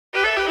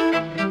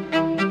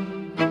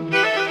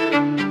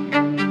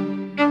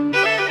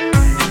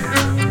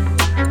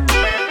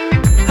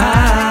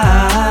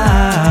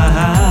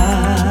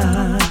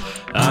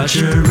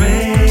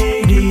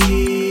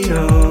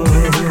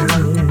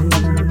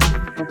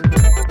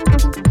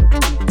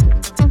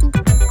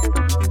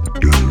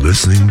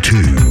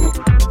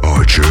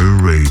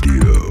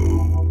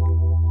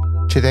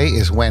Today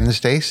is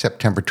Wednesday,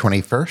 September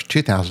 21st,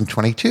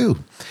 2022,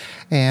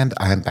 and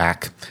I'm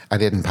back. I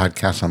didn't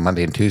podcast on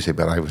Monday and Tuesday,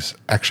 but I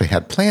actually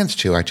had plans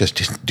to. I just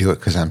didn't do it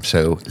because I'm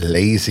so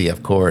lazy,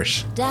 of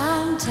course.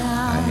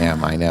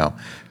 Downtown. I know.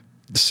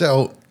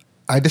 So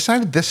I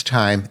decided this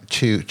time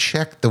to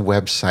check the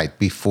website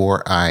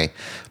before I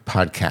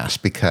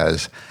podcast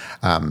because,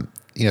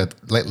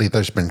 lately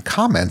there's been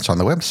comments on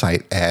the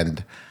website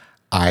and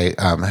I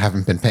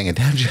haven't been paying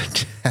attention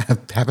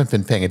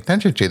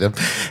to them,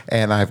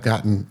 and I've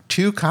gotten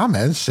 2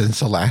 comments since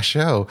the last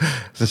show,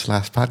 this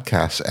last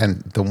podcast,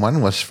 and the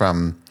one was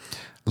from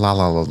La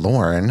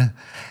Lauren,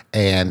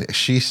 and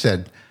she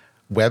said,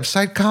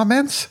 "Website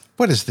comments?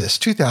 What is this?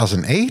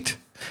 2008?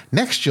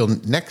 Next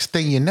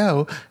thing you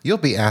know, you'll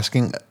be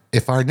asking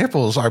if our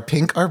nipples are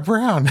pink or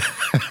brown."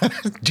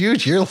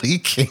 Dude, you're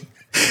leaking.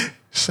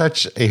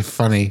 Such a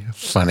funny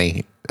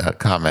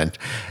comment.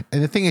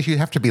 And the thing is, you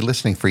have to be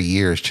listening for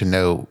years to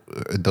know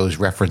those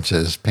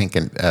references, pink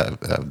and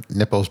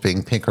nipples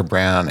being pink or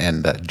brown,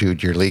 and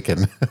dude, you're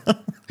leaking.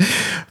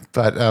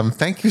 But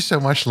thank you so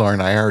much,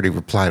 Lauren. I already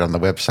replied on the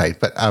website.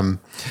 But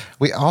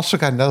we also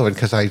got another one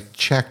because I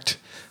checked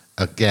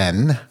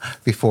again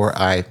before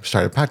I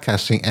started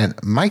podcasting, and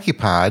Mikey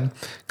Pod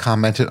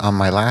commented on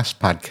my last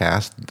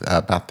podcast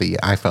about the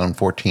iPhone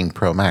 14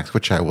 Pro Max,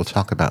 which I will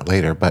talk about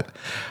later. But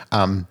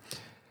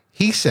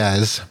he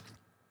says,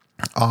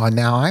 "Oh,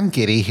 now I'm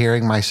giddy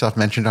hearing myself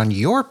mentioned on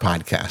your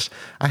podcast.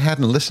 I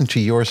hadn't listened to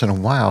yours in a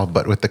while,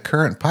 but with the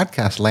current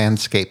podcast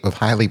landscape of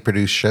highly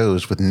produced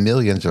shows with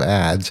millions of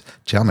ads,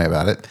 tell me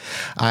about it,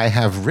 I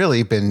have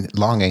really been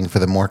longing for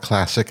the more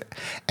classic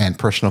and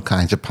personal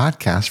kinds of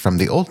podcasts from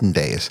the olden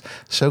days.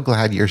 So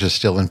glad yours is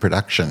still in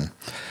production."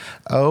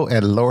 Oh,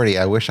 and Lordy,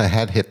 I wish I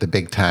had hit the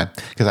big time,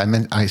 because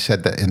I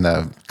said that in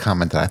the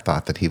comment that I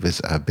thought that he was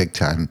a big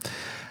time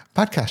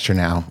podcaster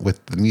now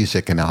with the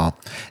music and all.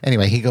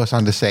 Anyway, he goes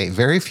on to say,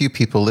 "Very few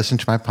people listen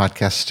to my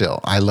podcast still.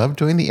 I love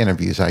doing the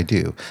interviews, I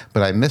do,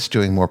 but I miss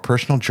doing more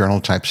personal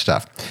journal type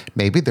stuff.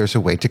 Maybe there's a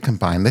way to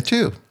combine the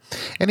two.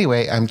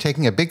 Anyway, I'm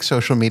taking a big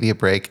social media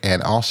break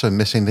and also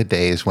missing the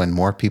days when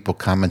more people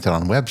commented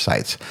on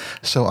websites.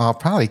 So I'll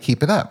probably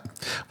keep it up."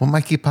 Well,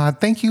 Mikey Pod,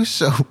 thank you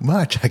so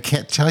much. I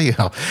can't tell you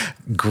how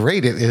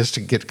great it is to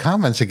get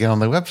comments again on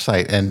the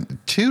website, and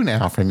 2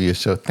 now from you.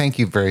 So thank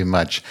you very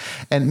much.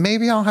 And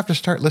maybe I'll have to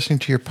start listening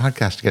to your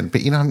podcast again.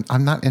 But,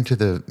 I'm not into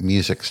the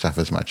music stuff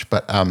as much.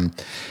 But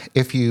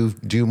if you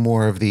do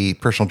more of the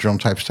personal journal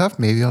type stuff,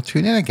 maybe I'll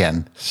tune in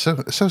again.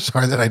 So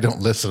sorry that I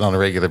don't listen on a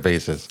regular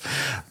basis.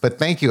 But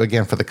thank you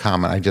again for the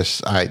comment.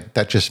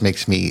 That just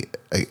makes me,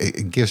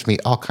 it gives me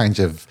all kinds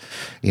of,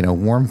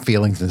 warm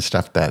feelings and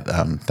stuff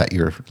that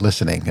you're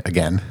listening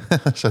again.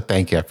 So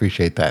thank you. I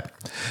appreciate that.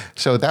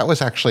 So that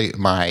was actually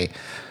my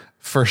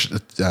first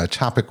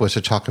topic, was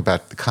to talk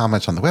about the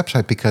comments on the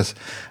website, because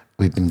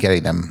we've been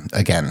getting them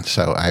again.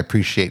 So I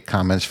appreciate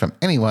comments from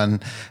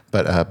anyone,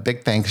 but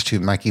big thanks to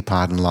Mikey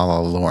Pod and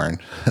Lala Lauren.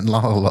 And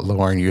Lala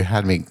Lauren, you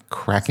had me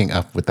cracking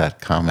up with that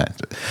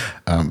comment,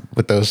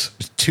 with those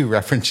 2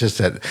 references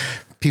that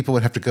people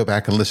would have to go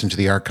back and listen to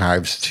the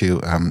archives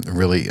to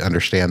really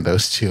understand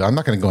those 2. I'm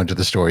not going to go into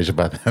the stories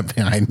about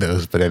behind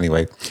those, but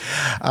anyway,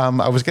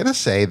 I was going to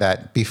say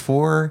that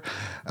before,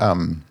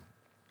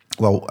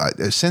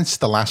 since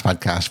the last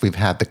podcast, we've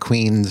had the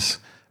Queen's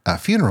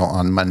funeral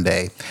on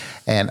Monday,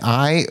 and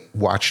I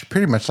watched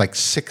pretty much like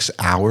 6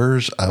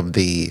 hours of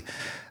the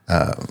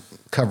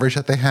coverage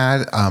that they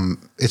had.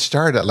 It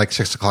started at like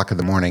 6 o'clock in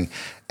the morning,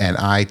 and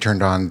I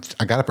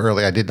got up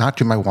early. I did not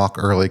do my walk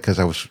early because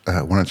I was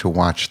wanted to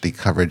watch the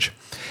coverage,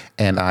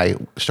 and I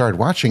started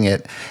watching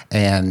it,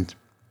 and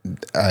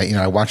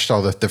I watched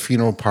all the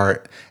funeral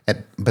part.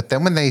 But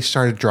then when they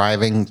started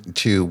driving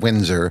to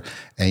Windsor,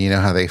 and you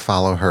know how they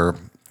follow her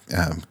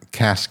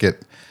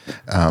casket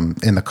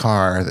in the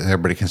car that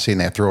everybody can see, and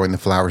they're throwing the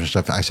flowers and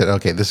stuff, I said,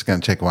 okay, this is going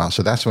to take a while.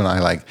 So that's when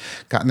I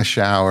got in the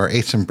shower,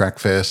 ate some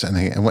breakfast, and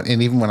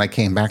even when I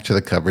came back to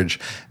the coverage,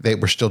 they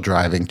were still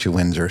driving to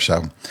Windsor.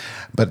 So,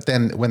 but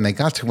then when they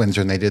got to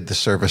Windsor and they did the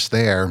service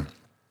there,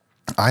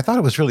 I thought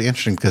it was really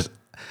interesting because,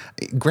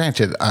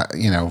 granted,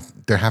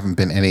 there haven't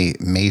been any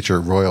major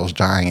royals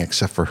dying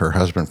except for her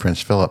husband,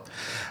 Prince Philip.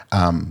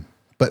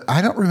 But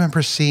I don't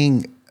remember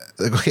seeing.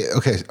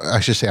 Okay. I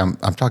should say I'm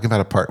talking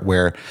about a part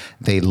where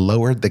they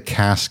lowered the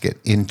casket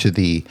into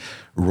the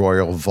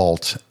royal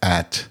vault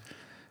at,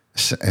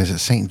 is it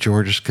St.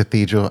 George's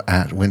Cathedral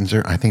at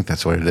Windsor? I think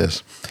that's what it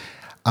is.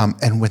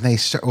 And when they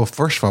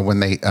first of all, when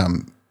they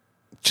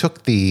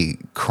took the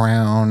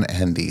crown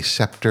and the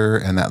scepter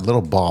and that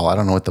little ball, I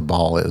don't know what the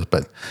ball is,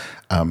 but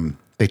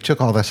they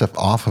took all that stuff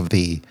off of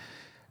the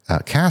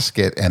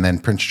casket, and then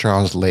Prince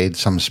Charles laid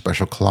some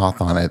special cloth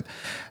on it.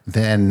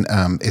 Then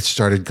it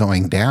started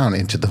going down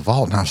into the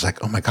vault, and I was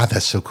like, "Oh my God,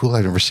 that's so cool!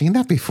 I've never seen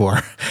that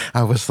before."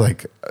 I was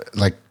like,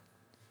 I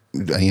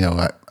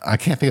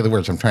can't think of the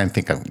words. I'm trying to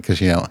think of, because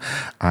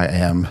I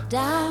am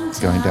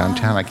going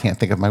downtown. I can't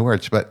think of my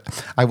words,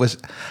 but I was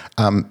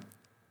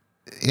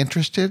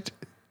interested,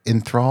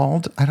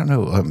 enthralled. I don't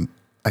know.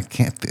 I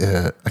can't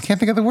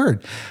think of the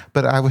word,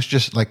 but I was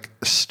just like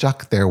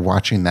stuck there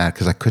watching that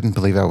because I couldn't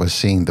believe I was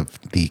seeing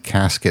the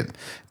casket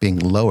being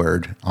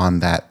lowered on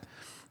that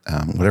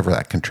whatever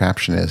that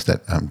contraption is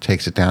that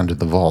takes it down to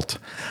the vault.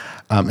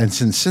 And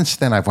since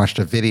then, I've watched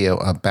a video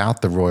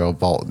about the royal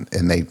vault,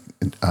 and they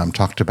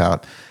talked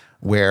about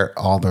where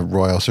all the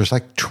royals, there's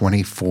like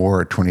 24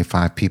 or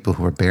 25 people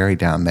who are buried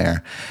down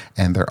there,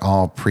 and they're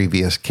all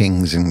previous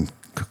kings and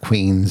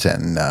queens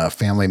and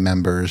family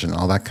members and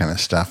all that kind of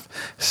stuff.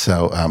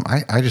 So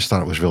I just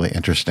thought it was really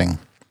interesting.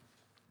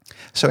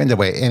 So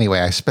anyway,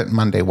 I spent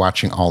Monday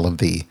watching all of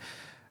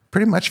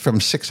pretty much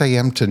from 6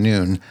 a.m. to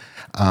noon,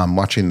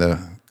 watching the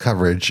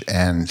coverage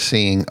and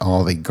seeing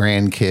all the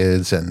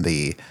grandkids and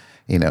the,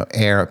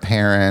 heir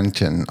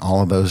apparent and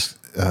all of those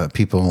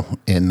people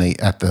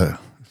at the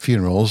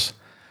funerals,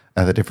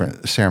 the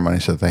different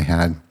ceremonies that they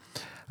had.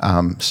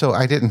 So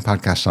I didn't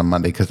podcast on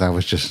Monday because I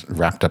was just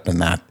wrapped up in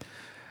that.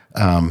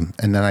 And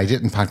then I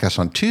didn't podcast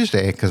on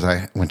Tuesday because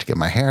I went to get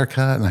my hair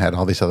cut and I had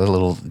all these other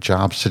little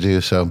jobs to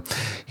do. So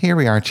here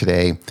we are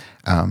today,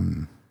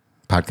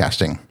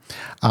 podcasting.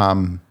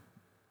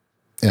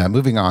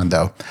 Moving on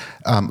though,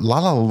 La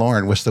La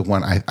Lauren was the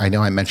one, I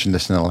know I mentioned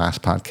this in the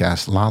last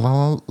podcast. La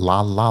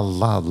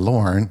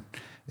Lauren.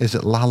 Is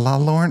it La La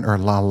Lauren or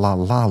La La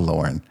La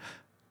Lauren?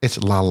 It's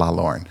La La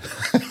Lauren.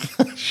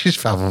 She's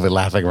probably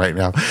laughing right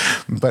now.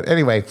 But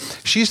anyway,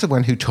 she's the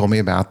one who told me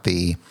about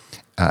the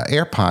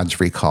AirPods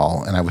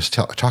recall, and I was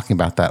talking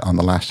about that on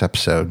the last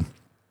episode.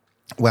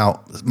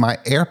 Well, my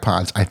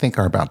AirPods, I think,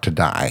 are about to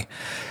die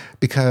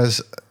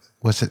because,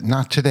 was it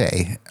not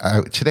today?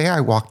 Today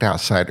I walked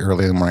outside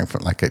early in the morning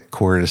from like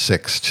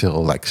 5:45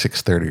 till like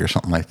 6:30 or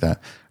something like that.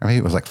 Or maybe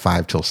it was like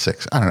 5 till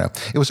 6. I don't know.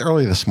 It was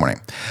early this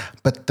morning.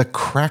 But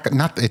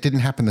it didn't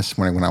happen this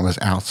morning when I was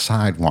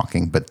outside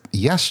walking, but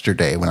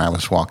yesterday when I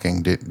was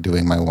walking,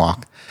 doing my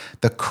walk,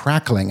 the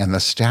crackling and the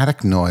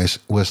static noise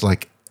was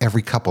like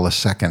every couple of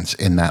seconds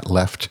in that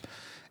left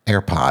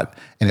AirPod,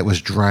 and it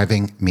was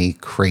driving me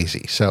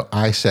crazy. So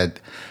I said,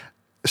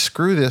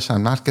 screw this.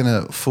 I'm not going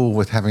to fool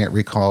with having it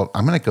recalled.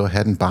 I'm going to go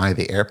ahead and buy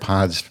the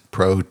AirPods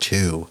Pro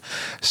 2.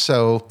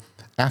 So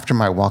after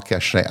my walk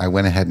yesterday, I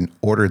went ahead and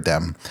ordered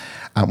them.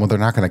 Well, they're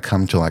not going to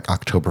come till like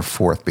October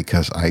 4th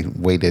because I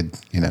waited,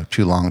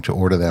 too long to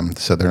order them.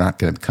 So they're not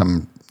going to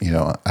come,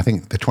 I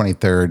think the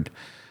 23rd,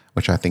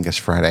 which I think is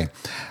Friday.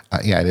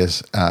 Yeah, it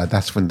is.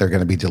 That's when they're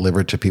going to be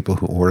delivered to people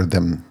who ordered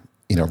them,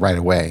 right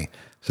away.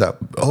 So,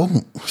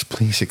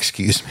 please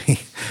excuse me.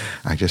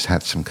 I just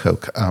had some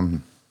Coke.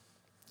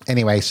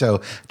 Anyway,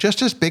 so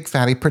just as Big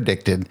Fatty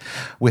predicted,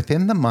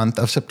 within the month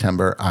of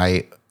September,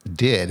 I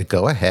did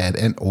go ahead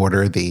and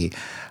order the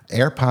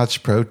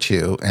AirPods Pro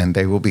 2, and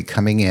they will be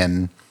coming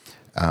in,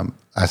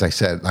 as I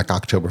said, like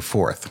October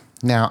 4th.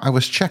 Now, I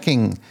was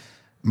checking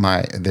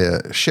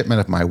the shipment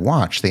of my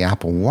watch, the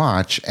Apple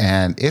Watch,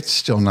 and it's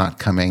still not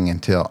coming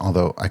until,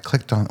 although I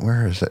clicked on,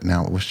 where is it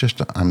now? It was just,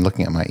 I'm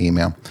looking at my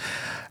email.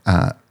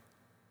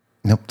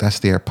 Nope, that's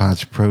the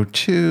AirPods Pro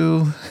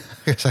 2.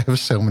 Because I have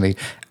so many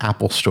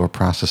Apple Store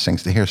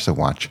processings. Here's the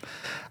watch.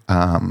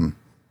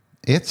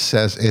 It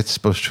says it's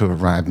supposed to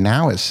arrive.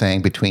 Now it's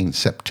saying between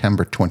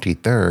September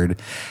 23rd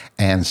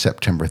and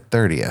September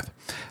 30th.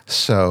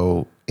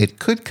 So it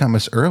could come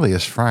as early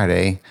as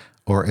Friday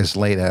or as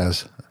late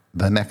as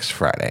the next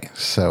Friday.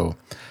 So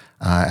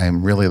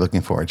I'm really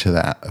looking forward to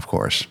that, of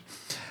course.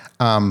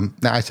 Now,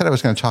 I said I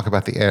was going to talk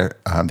about the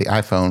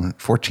iPhone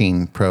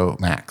 14 Pro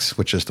Max,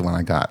 which is the one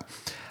I got.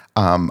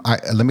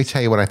 Let me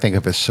tell you what I think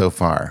of it so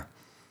far.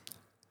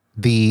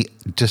 The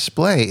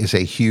display is a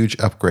huge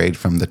upgrade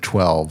from the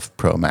 12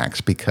 Pro Max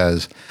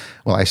because,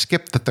 well, I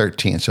skipped the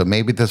 13, so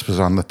maybe this was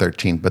on the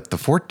 13, but the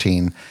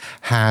 14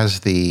 has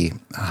the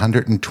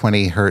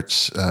 120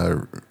 hertz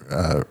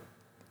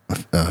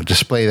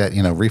display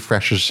that,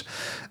 refreshes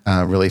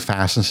really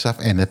fast and stuff.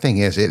 And the thing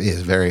is, it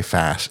is very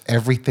fast.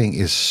 Everything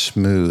is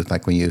smooth.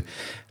 Like when you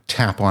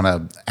tap on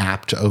an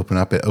app to open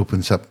up, it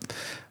opens up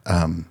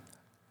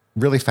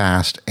really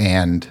fast,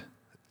 and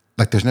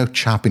like there's no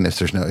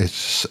choppiness.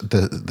 It's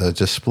the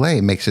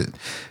display makes it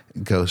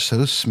go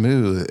so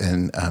smooth,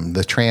 and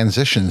the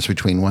transitions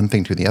between one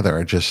thing to the other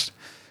are just,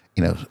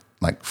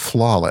 like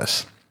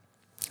flawless.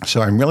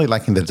 So I'm really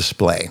liking the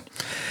display.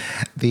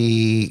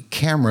 The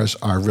cameras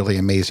are really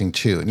amazing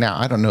too. Now,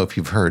 I don't know if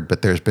you've heard,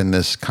 but there's been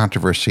this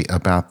controversy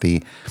about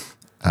the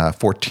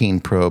 14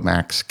 Pro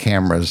Max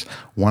cameras.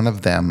 One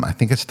of them, I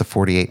think it's the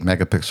 48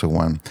 megapixel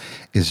one,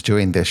 is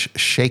doing this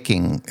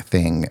shaking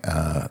thing.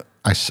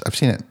 I've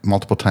seen it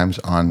multiple times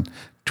on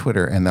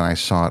Twitter, and then I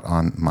saw it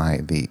on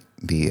the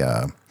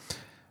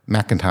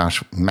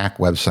Macintosh Mac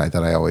website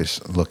that I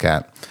always look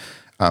at.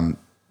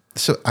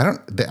 So I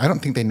don't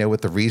think they know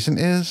what the reason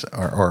is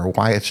or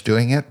why it's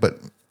doing it, but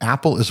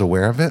Apple is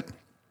aware of it,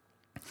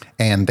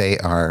 and they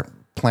are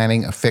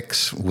planning a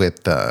fix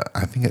with,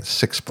 I think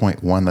it's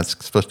 6.1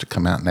 that's supposed to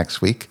come out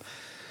next week,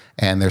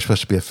 and there's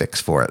supposed to be a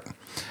fix for it.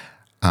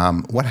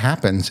 What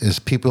happens is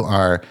people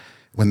are,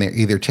 when they're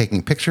either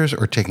taking pictures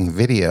or taking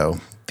video,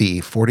 the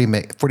 48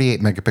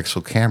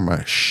 megapixel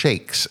camera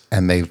shakes,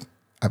 and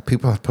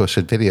people have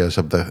posted videos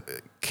of the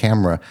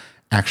camera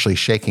actually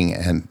shaking,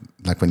 and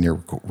like when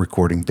you're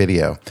recording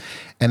video,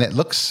 and it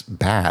looks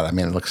bad. I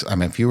mean,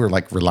 if you were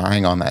like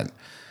relying on that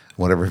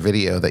whatever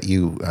video that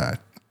you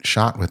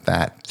shot with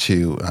that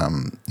to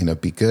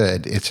be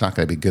good, it's not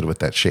going to be good with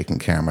that shaking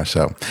camera.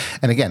 So,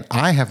 and again,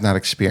 I have not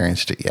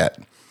experienced it yet.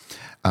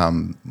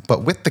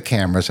 But with the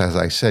cameras, as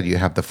I said, you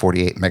have the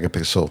 48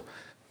 megapixel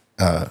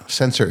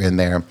sensor in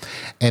there,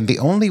 and the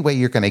only way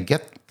you're going to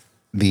get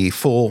the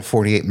full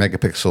 48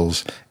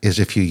 megapixels is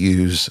if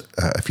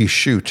you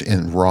shoot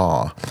in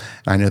RAW.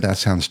 I know that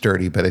sounds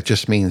dirty, but it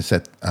just means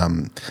that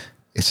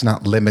it's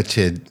not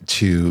limited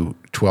to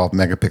 12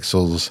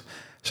 megapixels,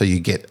 so you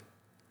get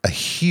a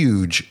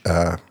huge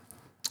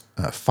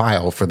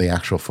file for the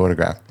actual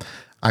photograph.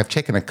 I've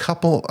taken a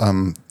couple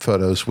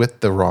photos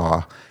with the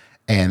RAW,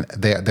 and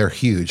they're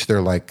huge.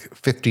 They're like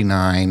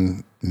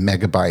 59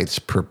 megabytes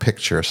per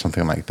picture, or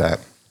something like that.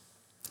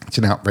 It's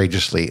an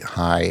outrageously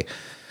high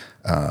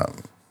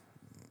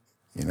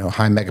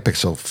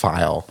megapixel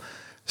file.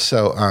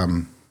 So,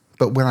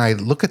 but when I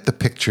look at the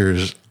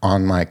pictures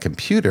on my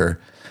computer,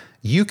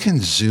 you can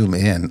zoom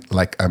in.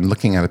 Like I'm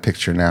looking at a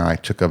picture now. I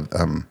took of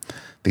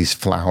these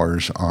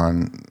flowers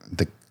on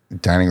the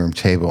dining room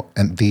table,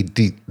 and the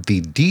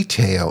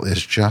detail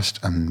is just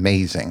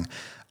amazing.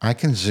 I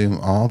can zoom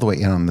all the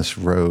way in on this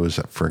rose,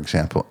 for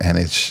example, and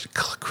it's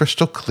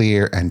crystal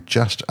clear and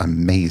just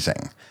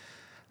amazing.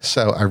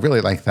 So I really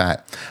like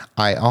that.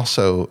 I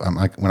also,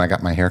 when I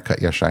got my hair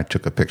cut yesterday, I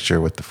took a picture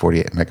with the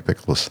 48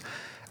 megapixels.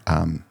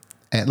 And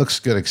it looks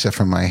good except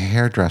for my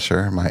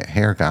hairdresser, my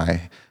hair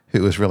guy,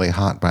 who was really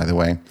hot, by the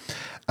way.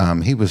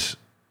 He was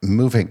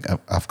moving,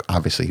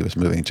 obviously he was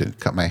moving to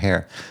cut my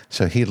hair.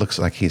 So he looks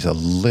like he's a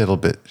little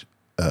bit,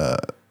 I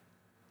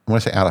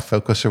want to say out of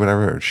focus or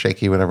whatever, or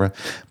shaky, whatever.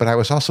 But I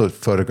was also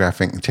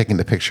taking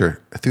the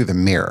picture through the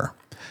mirror.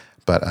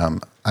 But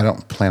I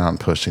don't plan on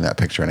posting that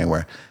picture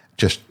anywhere.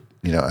 Just,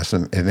 as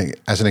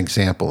an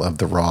example of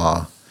the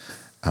RAW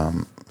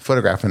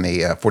photographing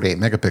the 48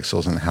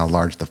 megapixels and how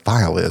large the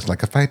file is.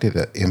 Like if I did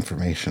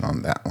information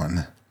on that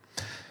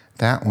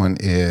one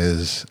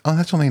is,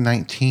 that's only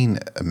 19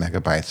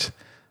 megabytes.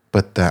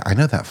 But I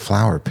know that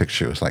flower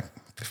picture was like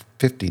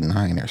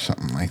 59 or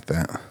something like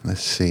that.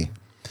 Let's see.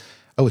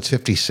 Oh, it's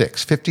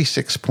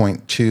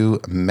 56.2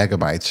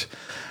 megabytes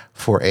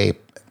for a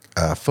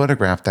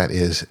photograph that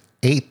is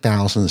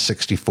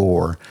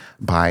 8,064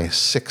 by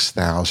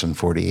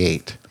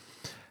 6,048.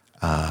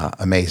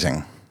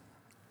 Amazing.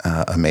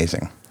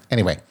 Amazing.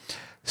 Anyway,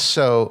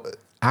 so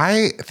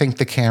I think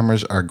the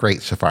cameras are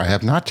great so far. I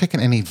have not taken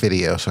any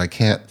video, so I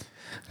can't,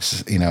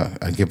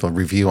 give a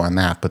review on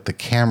that, but the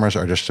cameras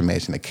are just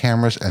amazing. The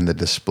cameras and the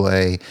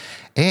display,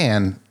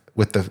 and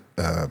with the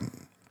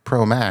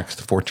Pro Max,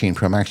 the 14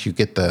 Pro Max, you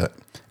get the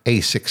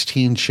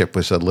A16 chip,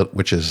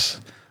 which is,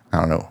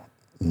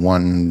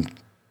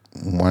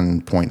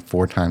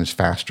 1.4 times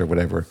faster,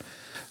 whatever.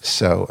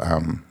 So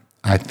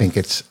I think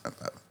it's,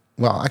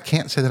 I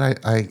can't say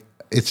that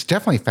it's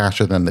definitely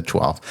faster than the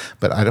 12,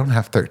 but I don't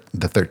have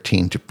the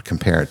 13 to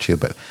compare it to.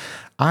 But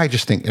I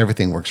just think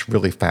everything works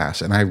really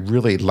fast, and I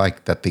really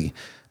like that they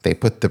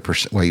put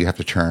you have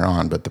to turn it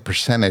on, but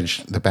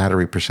the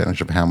battery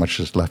percentage of how much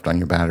is left on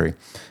your battery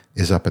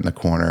is up in the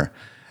corner.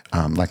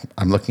 Like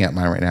I'm looking at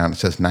mine right now, and it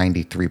says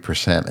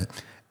 93%.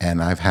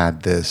 And I've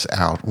had this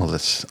out. Well,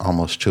 it's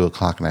almost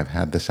 2:00, and I've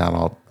had this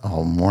out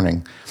all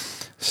morning.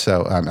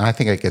 So I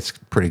think it gets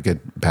pretty good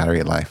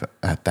battery life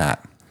at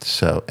that.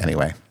 So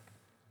anyway,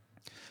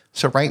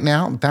 so right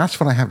now that's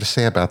what I have to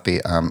say about the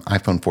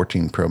iPhone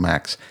 14 Pro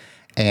Max.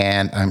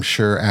 And I'm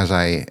sure as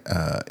I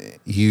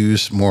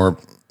use more,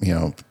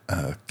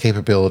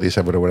 capabilities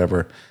of it or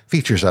whatever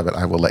features of it,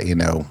 I will let you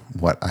know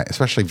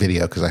especially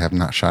video, because I have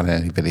not shot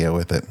any video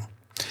with it.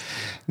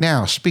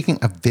 Now, speaking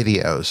of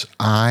videos,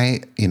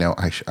 I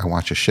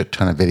watch a shit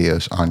ton of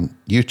videos on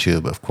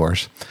YouTube, of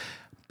course,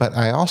 but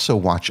I also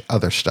watch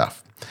other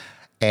stuff.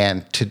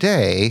 And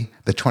today,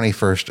 the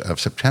 21st of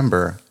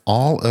September,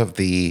 all of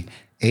the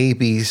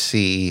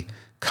ABC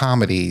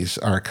comedies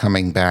are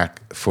coming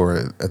back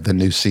for the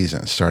new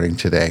season starting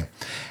today.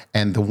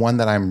 And the one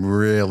that I'm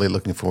really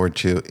looking forward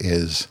to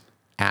is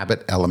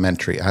Abbott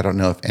Elementary. I don't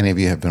know if any of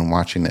you have been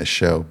watching this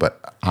show,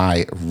 but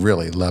I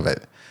really love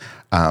it.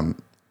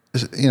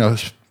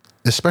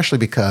 Especially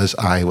because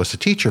I was a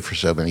teacher for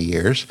so many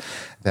years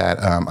that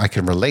I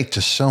can relate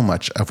to so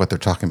much of what they're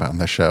talking about in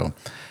the show.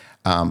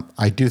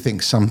 I do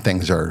think some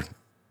things are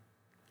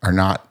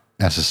not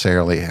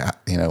necessarily,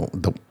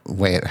 the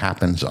way it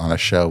happens on a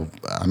show.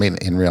 I mean,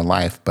 in real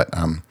life, but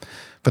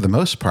for the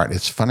most part,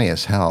 it's funny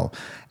as hell.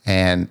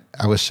 And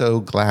I was so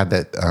glad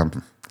that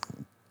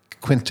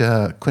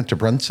Quinta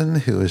Brunson,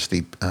 who is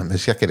the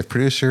executive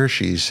producer,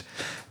 she's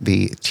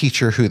the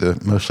teacher who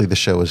mostly the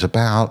show is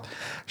about.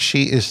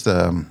 She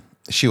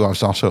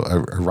was also a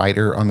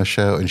writer on the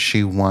show, and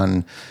she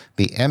won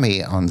the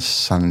Emmy on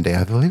Sunday.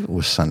 I believe it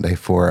was Sunday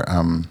for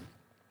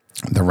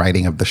the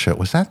writing of the show.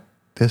 Was that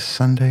this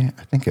Sunday?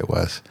 I think it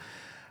was.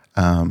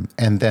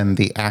 And then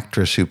the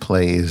actress who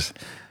plays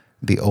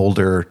the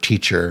older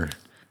teacher,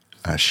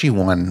 She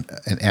won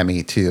an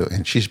Emmy too,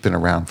 and she's been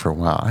around for a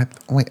while. I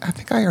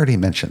think I already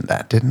mentioned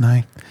that, didn't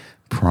I?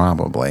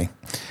 Probably.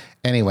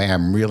 Anyway,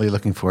 I'm really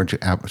looking forward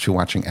to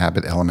watching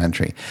Abbott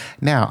Elementary.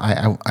 Now,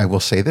 I will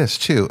say this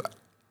too.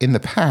 In the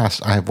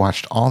past, I've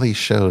watched all these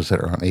shows that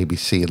are on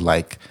ABC,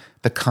 like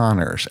The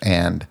Conners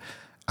and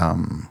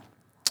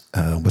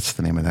what's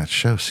the name of that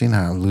show? See,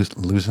 now I'm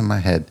losing my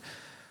head.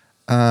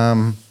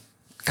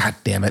 God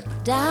damn it.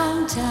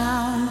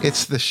 Downtown.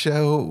 It's the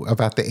show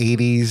about the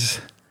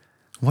 80s.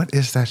 What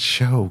is that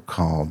show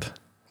called?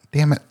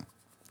 Damn it.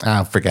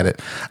 I'll forget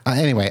it.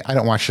 Anyway, I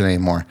don't watch it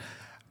anymore.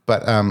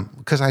 But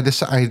because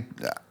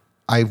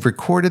I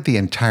recorded the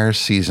entire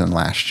season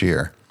last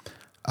year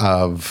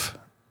of,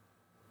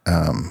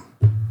 God,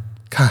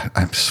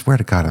 I swear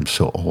to God, I'm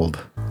so old.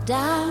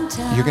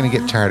 Downtown. You're going to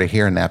get tired of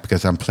hearing that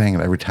because I'm playing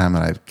it every time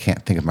and I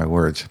can't think of my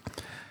words.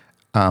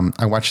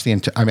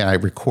 I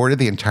recorded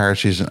the entire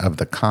season of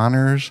The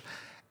Conners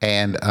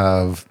and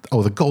of,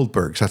 the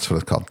Goldbergs, that's what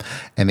it's called,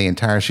 and the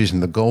entire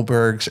season of The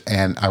Goldbergs,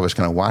 and I was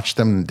going to watch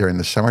them during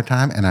the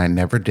summertime, and I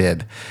never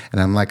did. And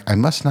I'm like, I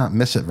must not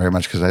miss it very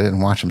much because I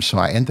didn't watch them, so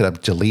I ended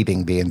up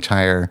deleting the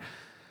entire,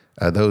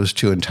 those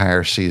 2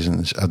 entire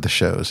seasons of the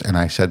shows, and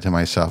I said to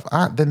myself,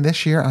 then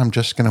this year I'm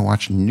just going to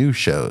watch new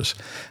shows,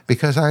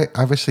 because I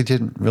obviously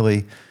didn't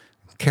really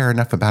care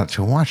enough about it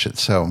to watch it,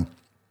 so...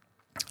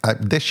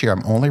 this year,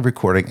 I'm only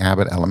recording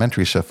Abbott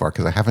Elementary so far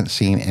because I haven't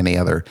seen any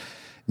other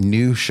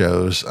new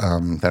shows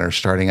that are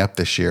starting up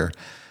this year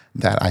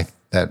that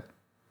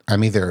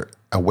I'm either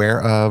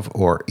aware of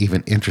or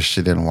even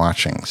interested in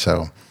watching.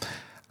 So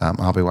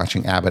I'll be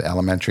watching Abbott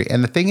Elementary.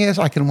 And the thing is,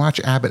 I can watch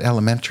Abbott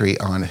Elementary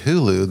on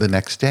Hulu the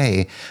next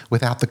day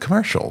without the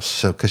commercials.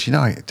 So, because,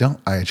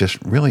 I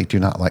just really do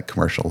not like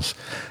commercials.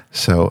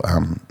 So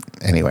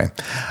anyway,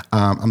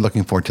 I'm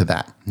looking forward to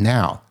that.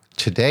 Now,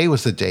 today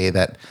was the day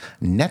that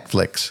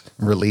Netflix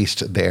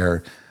released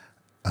their,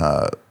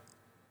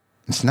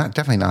 it's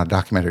definitely not a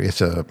documentary.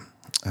 It's a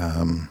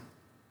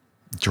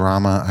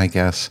drama, I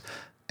guess.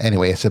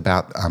 Anyway, it's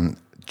about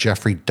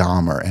Jeffrey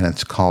Dahmer, and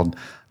it's called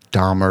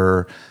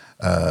Dahmer.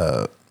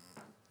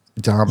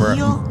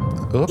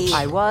 Oops.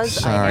 I was,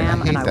 Sorry, I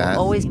am, and I that.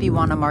 will always be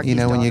one of Marky's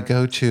when you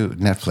daughters. go to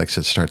Netflix,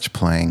 it starts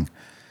playing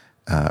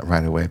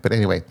right away. But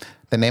anyway,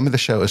 the name of the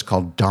show is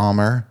called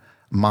Dahmer,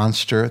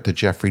 Monster, the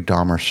Jeffrey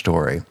Dahmer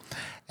Story.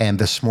 And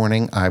this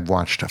morning I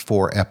watched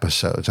 4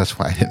 episodes. That's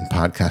why I didn't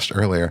podcast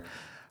earlier.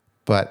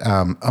 But,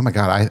 oh my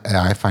God,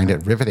 I find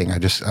it riveting.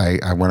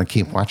 I want to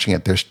keep watching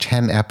it. There's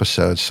 10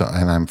 episodes,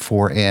 and I'm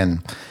 4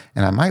 in.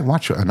 And I might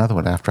watch another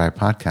one after I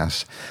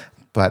podcast.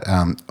 But,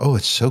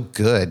 it's so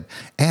good.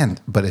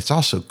 But it's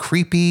also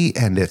creepy,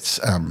 and it's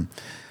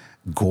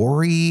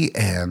gory,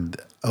 and,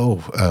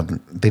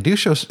 they do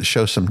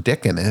show some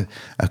dick in it.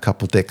 A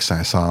couple dicks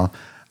I saw.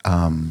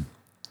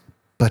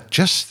 But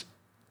just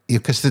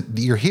because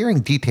you're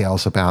hearing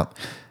details about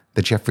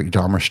the Jeffrey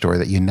Dahmer story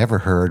that you never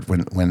heard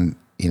when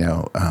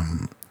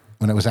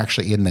it was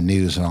actually in the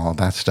news and all of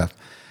that stuff.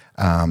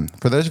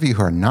 For those of you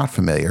who are not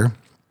familiar,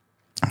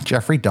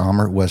 Jeffrey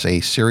Dahmer was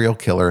a serial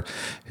killer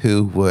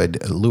who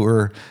would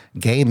lure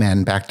gay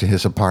men back to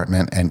his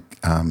apartment, and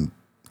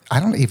I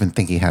don't even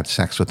think he had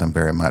sex with them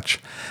very much,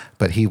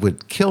 but he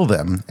would kill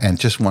them and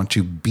just want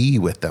to be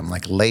with them,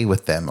 like lay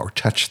with them or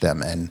touch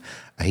them, and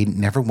he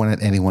never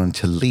wanted anyone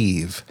to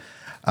leave.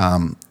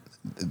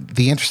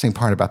 The interesting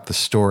part about the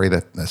story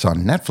that's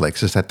on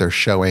Netflix is that they're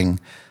showing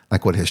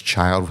like what his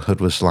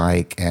childhood was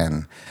like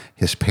and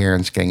his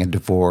parents getting a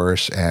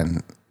divorce,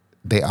 and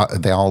they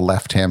all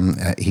left him.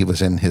 He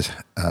was in his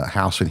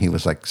house when he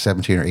was like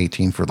 17 or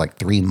 18 for like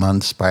 3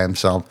 months by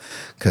himself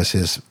because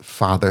his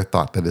father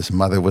thought that his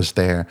mother was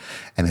there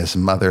and his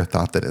mother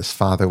thought that his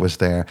father was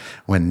there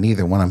when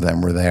neither one of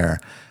them were there.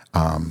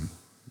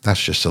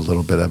 That's just a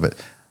little bit of it.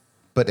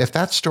 But if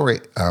that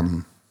story,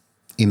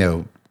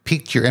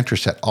 piqued your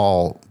interest at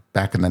all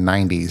back in the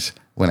 90s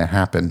when it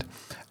happened,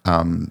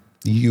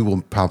 you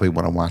will probably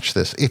want to watch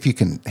this if you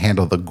can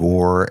handle the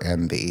gore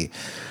and the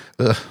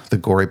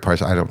gory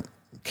parts.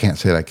 Can't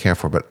say that I care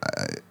for, but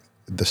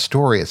the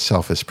story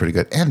itself is pretty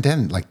good. And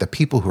then, like, the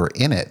people who are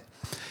in it,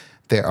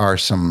 there are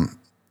some,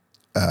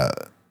 I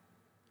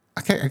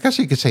guess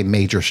you could say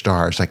major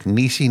stars, like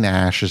Niecy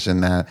Nash is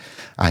in that,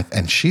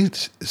 and she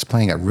is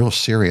playing a real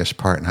serious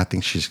part, and I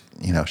think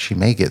she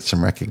may get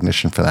some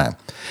recognition for that.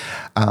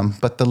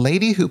 But the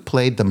lady who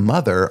played the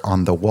mother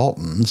on The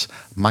Waltons,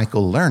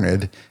 Michael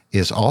Learned,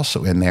 is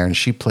also in there, and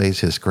she plays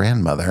his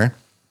grandmother.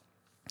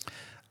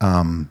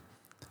 I'm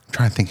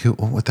trying to think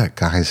what that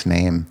guy's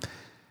name.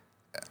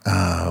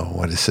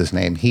 What is his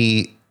name?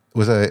 He's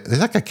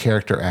like a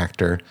character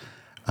actor.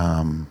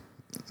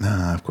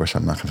 Of course,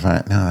 I'm not going to find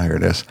it. No, here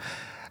it is.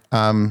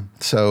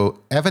 So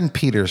Evan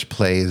Peters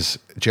plays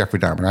Jeffrey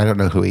Dahmer. I don't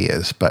know who he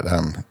is, but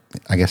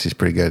I guess he's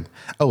pretty good.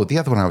 Oh, the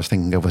other one I was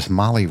thinking of was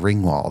Molly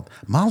Ringwald.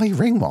 Molly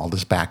Ringwald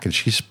is back, and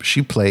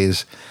she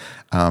plays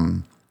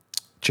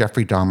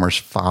Jeffrey Dahmer's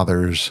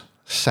father's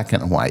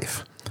second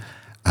wife.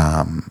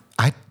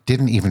 I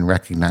didn't even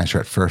recognize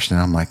her at first. And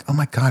I'm like, oh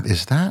my God,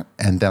 is that?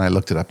 And then I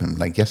looked it up and I'm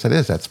like, yes, it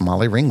is. That's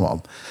Molly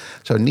Ringwald.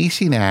 So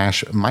Niecy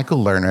Nash,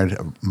 Michael Leonard,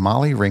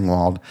 Molly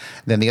Ringwald.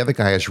 Then the other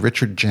guy is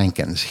Richard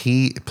Jenkins.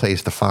 He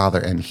plays the father,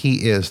 and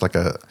he is like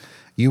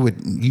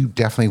you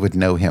definitely would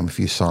know him if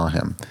you saw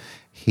him.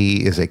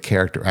 He is a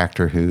character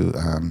actor who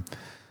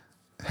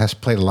has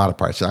played a lot of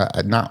parts.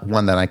 Not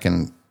one that I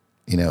can,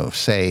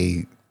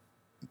 say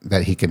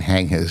that he can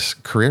hang his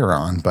career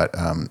on, but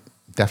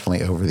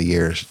definitely over the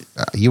years,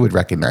 you would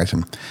recognize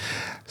him.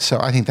 So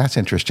I think that's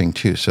interesting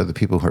too. So the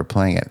people who are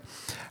playing it,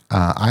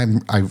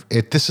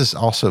 this is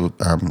also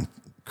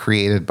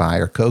created by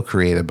or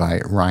co-created by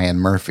Ryan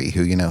Murphy,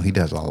 who he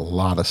does a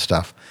lot of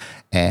stuff,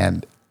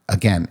 and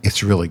again,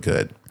 it's really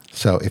good.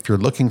 So if you're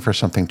looking for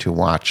something to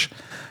watch,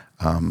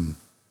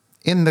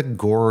 in the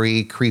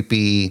gory,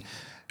 creepy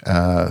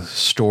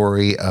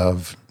story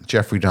of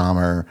Jeffrey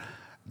Dahmer,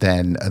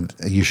 then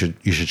you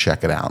should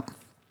check it out.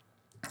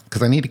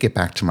 Because I need to get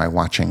back to my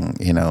watching,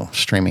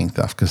 streaming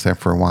stuff. Because there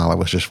for a while I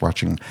was just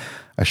watching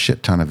a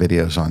shit ton of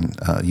videos on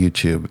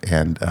YouTube,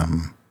 and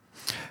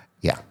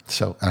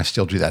so I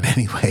still do that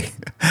anyway.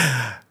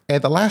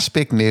 And the last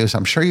big news,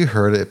 I'm sure you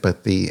heard it,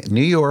 but the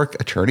New York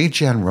Attorney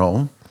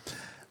General,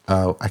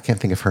 I can't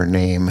think of her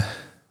name.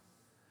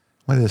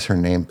 What is her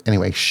name?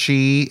 Anyway,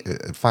 she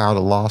filed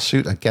a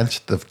lawsuit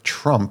against the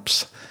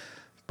Trumps,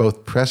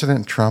 both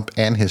President Trump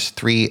and his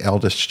 3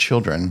 eldest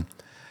children,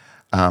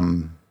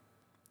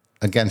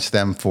 against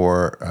them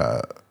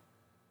for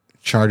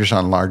charges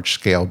on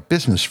large-scale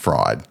business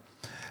fraud.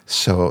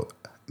 So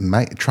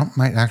Trump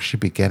might actually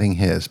be getting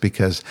his,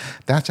 because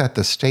that's at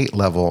the state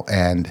level,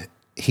 and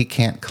he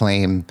can't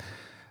claim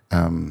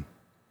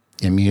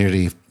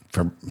immunity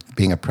for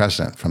being a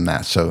president from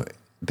that. So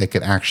they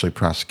could actually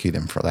prosecute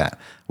him for that,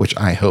 which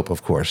I hope,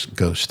 of course,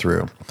 goes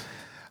through.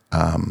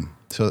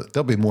 So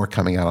there'll be more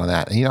coming out on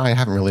that. And, I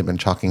haven't really been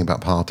talking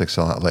about politics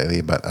a lot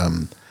lately, but,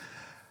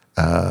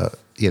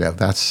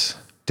 that's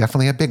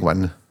definitely a big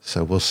one.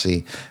 So we'll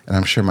see. And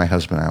I'm sure my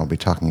husband and I will be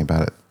talking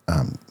about it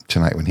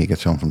tonight when he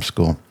gets home from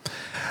school.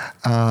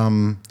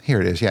 Here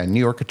it is. Yeah, New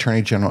York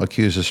Attorney General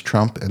accuses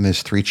Trump and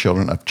his 3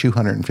 children of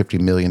 $250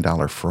 million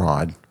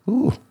fraud.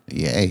 Ooh,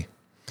 yay.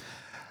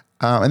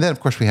 And then, of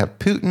course, we have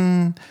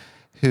Putin,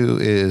 who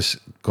is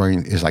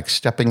like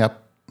stepping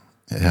up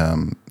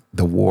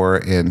the war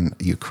in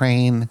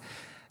Ukraine.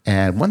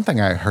 And one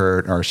thing I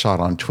heard or saw it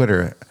on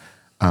Twitter,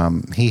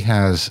 he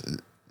has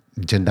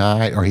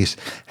denied, or he's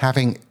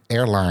having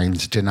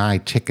airlines deny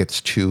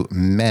tickets to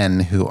men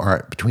who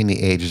are between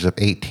the ages of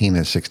 18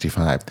 and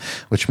 65,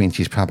 which means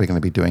he's probably going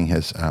to be doing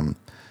his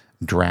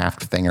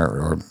draft thing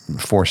or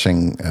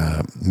forcing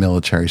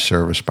military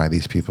service by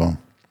these people.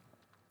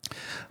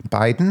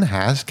 Biden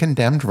has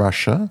condemned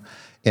Russia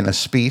in a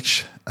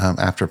speech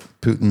after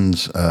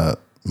Putin's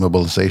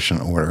mobilization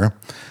order.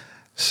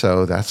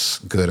 So that's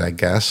good, I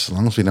guess. As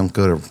long as we don't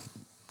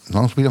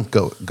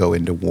go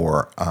into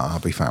war, I'll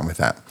be fine with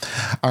that.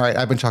 All right,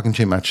 I've been talking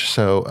too much.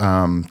 So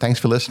thanks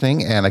for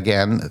listening. And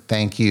again,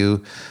 thank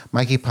you,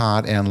 Mikey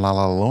Pod and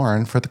Lala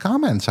Lauren, for the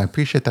comments. I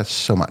appreciate that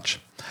so much.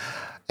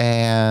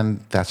 And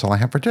that's all I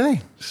have for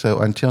today. So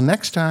until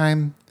next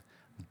time,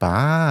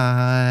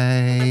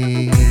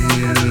 bye.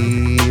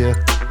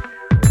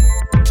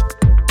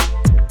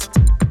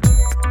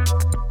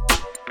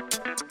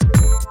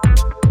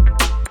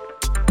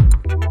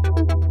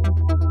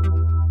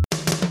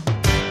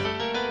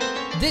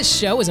 This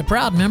show is a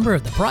proud member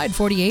of the Pride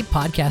 48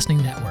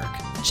 Podcasting Network.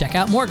 Check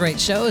out more great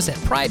shows at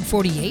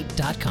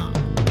pride48.com.